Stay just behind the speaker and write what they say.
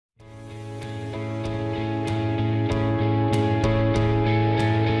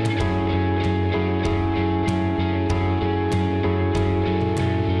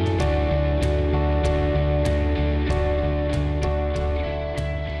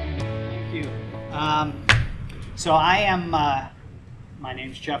So I am, my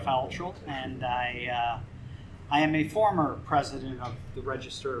name's Jeff Altschul, and I am a former president of the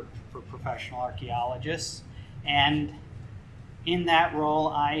Register for Professional Archaeologists, and in that role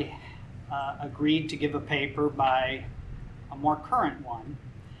I agreed to give a paper by a more current one.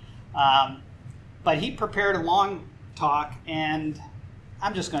 But he prepared a long talk, and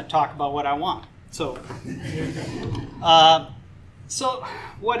I'm just going to talk about what I want. So, so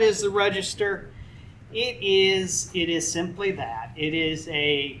what is the Register? It is simply that. It is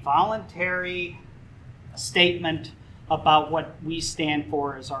a voluntary statement about what we stand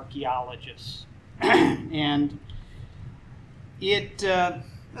for as archaeologists. And it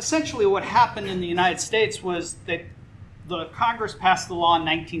essentially what happened in the United States was that the Congress passed the law in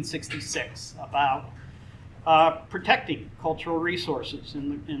 1966 about protecting cultural resources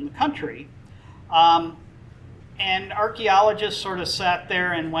in the country. And archaeologists sort of sat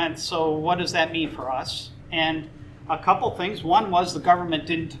there and went, so what does that mean for us? And a couple things. One was the government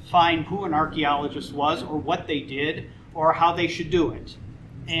didn't define who an archaeologist was or what they did or how they should do it.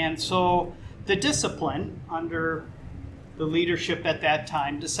 And so the discipline under the leadership at that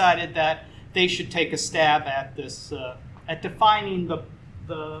time decided that they should take a stab at this, at defining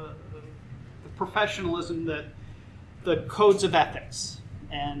the professionalism, the codes of ethics,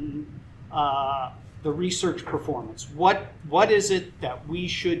 and the research performance. What is it that we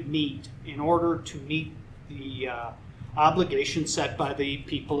should meet in order to meet the obligations set by the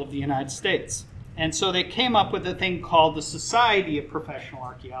people of the United States? And so they came up with a thing called the Society of Professional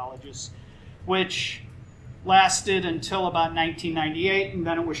Archaeologists, which lasted until about 1998, and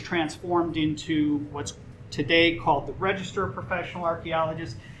then it was transformed into what's today called the Register of Professional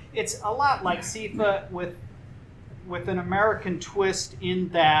Archaeologists. It's a lot like CIFA with an American twist in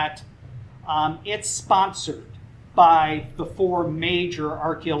that it's sponsored by the four major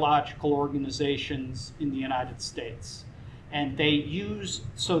archaeological organizations in the United States. And they use,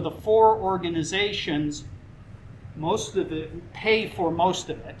 so the four organizations, most of it, pay for most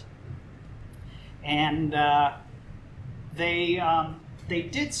of it. And they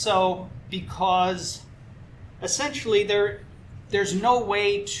did so because essentially there's no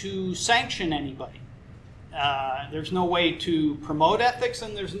way to sanction anybody. There's no way to promote ethics,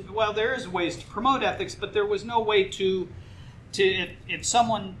 and there is ways to promote ethics, but there was no way to if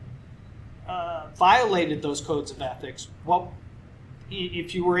someone violated those codes of ethics, well,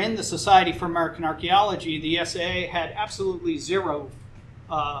 if you were in the Society for American Archaeology, the SAA had absolutely zero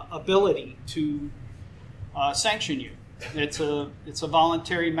ability to sanction you. It's a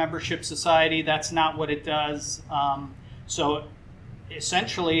voluntary membership society. That's not what it does. So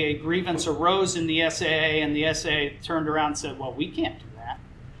essentially, a grievance arose in the SAA, and the SAA turned around and said, well, we can't do that.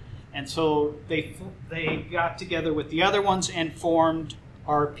 And so they got together with the other ones and formed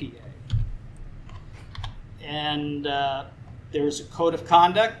RPA. And there's a code of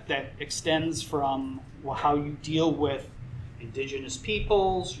conduct that extends from how you deal with indigenous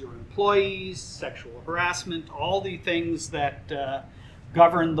peoples, your employees, sexual harassment, all the things that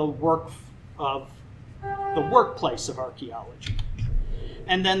govern the workplace of archaeology.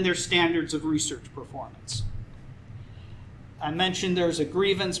 And then there's standards of research performance. I mentioned there's a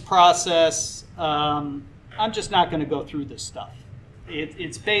grievance process. I'm just not going to go through this stuff.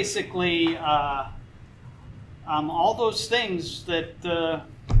 It's basically all those things that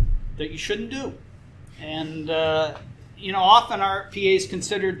you shouldn't do. And you know, often RPA is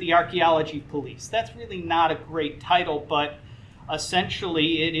considered the archaeology police. That's really not a great title, but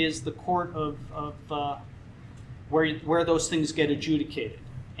essentially it is the court of where those things get adjudicated.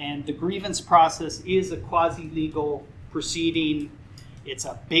 And the grievance process is a quasi-legal proceeding. It's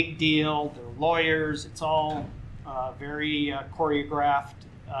a big deal. There are lawyers. It's all very choreographed.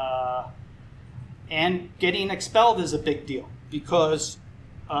 And getting expelled is a big deal because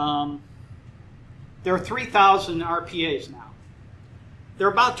there are 3,000 RPAs now. There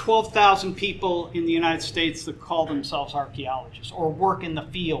are about 12,000 people in the United States that call themselves archaeologists or work in the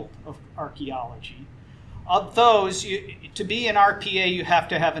field of archaeology. Of those, to be an RPA, you have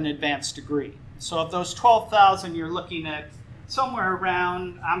to have an advanced degree. So of those 12,000, you're looking at somewhere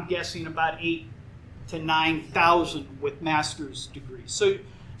around, I'm guessing, about 8,000 to 9,000 with master's degrees.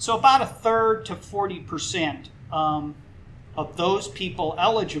 So about a third to 40% of those people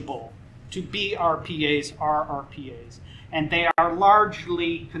eligible to be RPAs are RPAs. And they are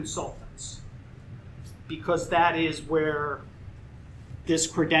largely consultants because that is where this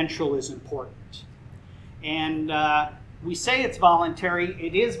credential is important. And we say it's voluntary.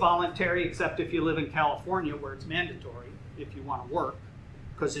 It is voluntary, except if you live in California, where it's mandatory if you want to work,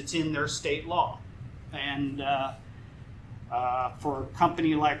 because it's in their state law. And For a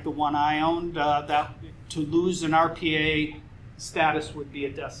company like the one I owned, that to lose an RPA status would be a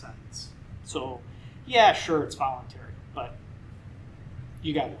death sentence. So, yeah, sure, it's voluntary, but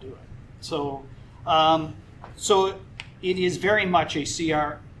you got to do it. So, so it is very much a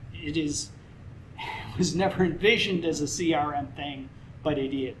CR. It was never envisioned as a CRM thing, but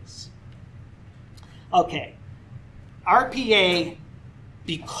it is. Okay, RPA,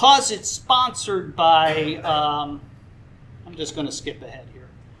 because it's sponsored by, I'm just going to skip ahead here.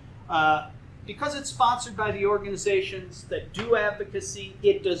 Because it's sponsored by the organizations that do advocacy,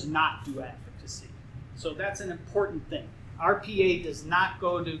 it does not do advocacy. So that's an important thing. RPA does not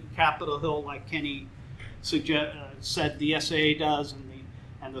go to Capitol Hill like Kenny said the SAA does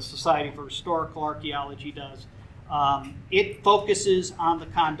and the Society for Historical Archaeology does. It focuses on the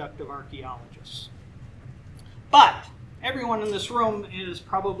conduct of archaeologists. But everyone in this room is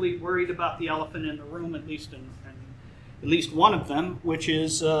probably worried about the elephant in the room, at least one of them, which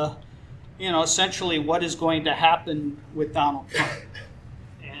is, essentially what is going to happen with Donald Trump.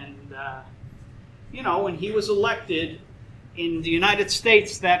 And, when he was elected in the United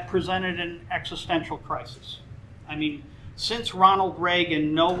States, that presented an existential crisis. I mean, since Ronald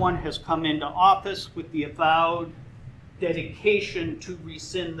Reagan, no one has come into office with the avowed dedication to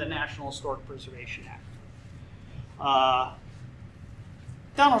rescind the National Historic Preservation Act.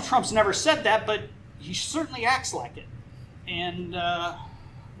 Donald Trump's never said that, but he certainly acts like it. And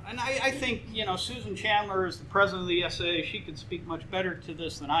I think, Susan Chandler is the president of the SAA. She could speak much better to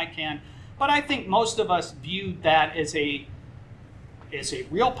this than I can. But I think most of us viewed that as a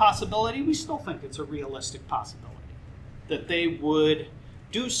real possibility. We still think it's a realistic possibility that they would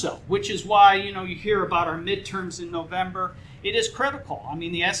do so, which is why, you hear about our midterms in November. It is critical. I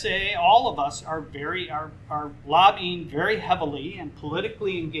mean, the SAA, all of us are lobbying very heavily and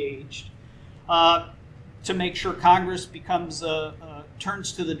politically engaged to make sure Congress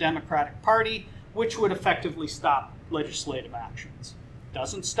turns to the Democratic Party, which would effectively stop legislative actions.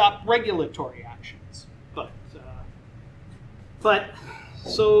 Doesn't stop regulatory actions, but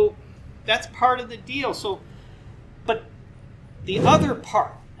so that's part of the deal. So, but the other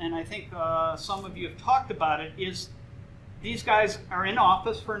part, and I think some of you have talked about it, is these guys are in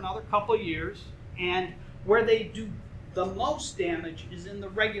office for another couple of years, and where they do the most damage is in the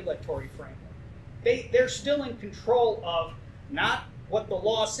regulatory framework. They're still in control of not what the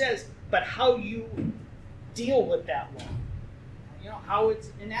law says, but how you deal with that law, how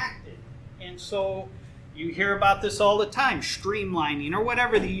it's enacted. And so you hear about this all the time, streamlining or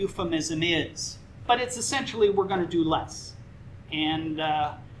whatever the euphemism is. But it's essentially we're going to do less. And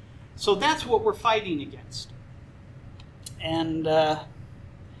so that's what we're fighting against. And,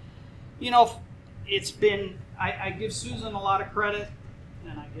 it's been, I give Susan a lot of credit,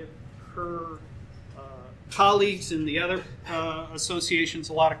 and I give her colleagues in the other associations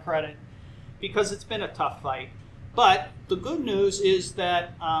a lot of credit, because it's been a tough fight. But the good news is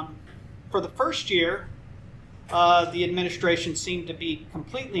that for the first year, the administration seemed to be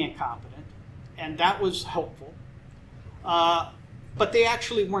completely incompetent, and that was helpful. But they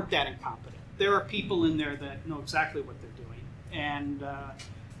actually weren't that incompetent. There are people in there that know exactly what they're doing, and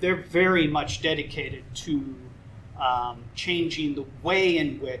they're very much dedicated to changing the way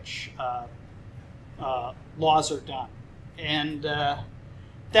in which laws are done. And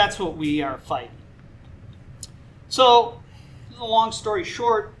that's what we are fighting. So, a long story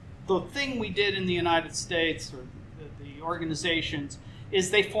short, the thing we did in the United States, or the organizations, is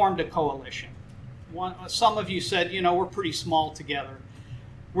they formed a coalition. Some of you said, we're pretty small together.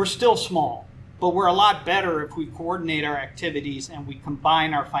 We're still small, but we're a lot better if we coordinate our activities and we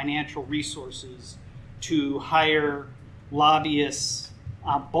combine our financial resources to hire lobbyists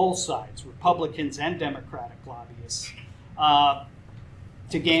on both sides, Republicans and Democratic lobbyists,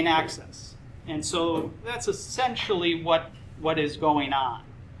 to gain access. And so that's essentially what is going on.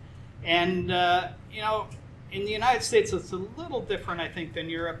 And, in the United States, it's a little different, I think, than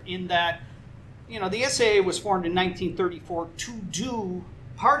Europe, in that, the SAA was formed in 1934 to do,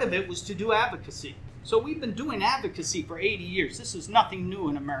 part of it was to do advocacy. So we've been doing advocacy for 80 years. This is nothing new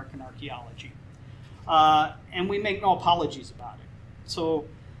in American archaeology. And we make no apologies about it. So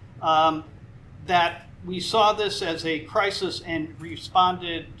that we saw this as a crisis and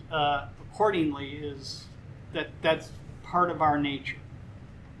responded accordingly, that's part of our nature.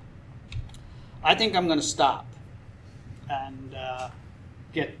 I think I'm going to stop and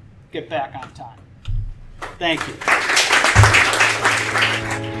get back on time. Thank you.